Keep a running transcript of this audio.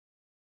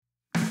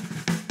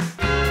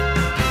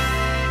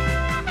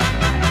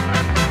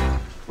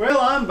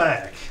I'm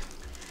back.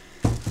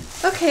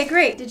 Okay,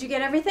 great. Did you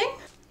get everything?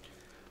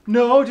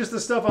 No, just the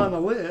stuff on the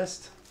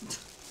list.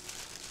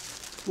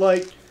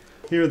 Like,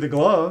 here are the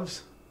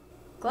gloves.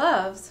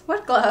 Gloves?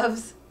 What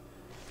gloves?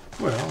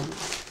 Well,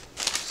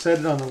 set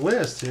it on the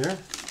list here.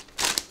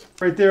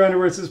 Right there under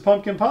where it says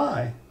pumpkin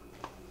pie.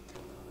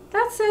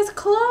 That says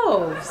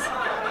cloves.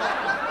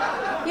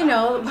 You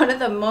know, one of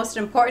the most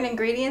important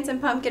ingredients in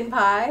pumpkin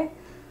pie.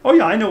 Oh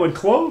yeah, I know what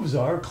cloves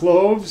are.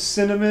 Cloves,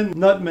 cinnamon,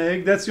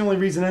 nutmeg. That's the only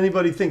reason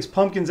anybody thinks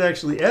pumpkin's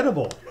actually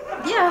edible.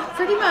 Yeah,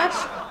 pretty much.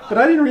 But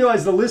I didn't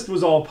realize the list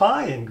was all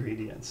pie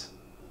ingredients.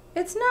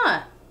 It's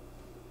not.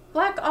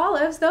 Black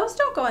olives, those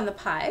don't go in the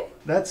pie.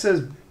 That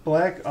says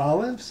black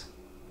olives?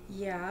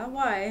 Yeah,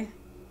 why?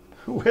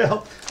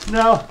 Well,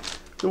 now,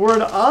 the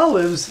word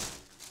olives,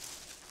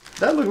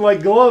 that looked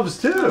like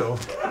gloves too.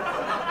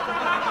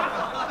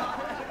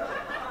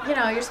 You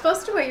know, you're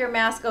supposed to wear your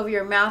mask over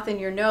your mouth and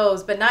your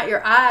nose, but not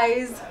your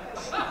eyes.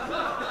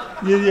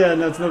 Yeah,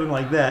 no, it's nothing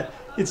like that.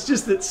 It's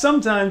just that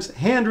sometimes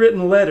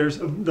handwritten letters,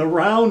 the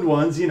round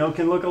ones, you know,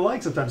 can look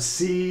alike sometimes.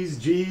 C's,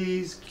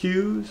 G's,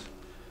 Q's.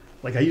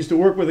 Like I used to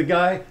work with a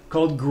guy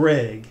called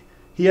Greg.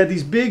 He had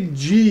these big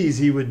G's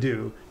he would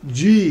do.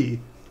 G,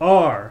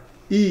 R,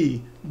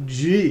 E,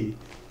 G.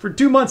 For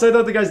 2 months I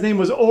thought the guy's name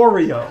was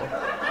Oreo.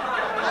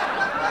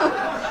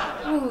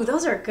 Ooh,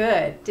 those are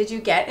good. Did you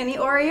get any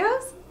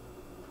Oreos?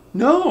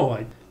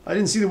 No, I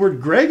didn't see the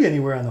word Greg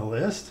anywhere on the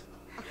list.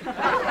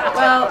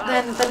 Well,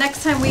 then the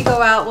next time we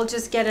go out, we'll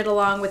just get it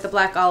along with the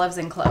black olives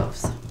and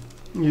cloves.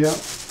 Yep.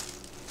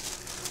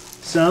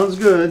 Sounds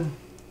good.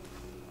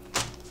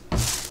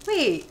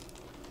 Wait,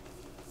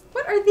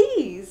 what are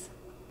these?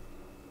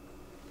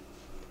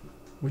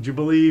 Would you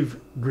believe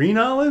green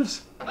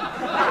olives? Well,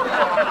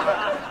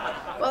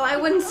 I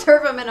wouldn't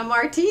serve them in a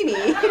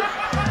martini.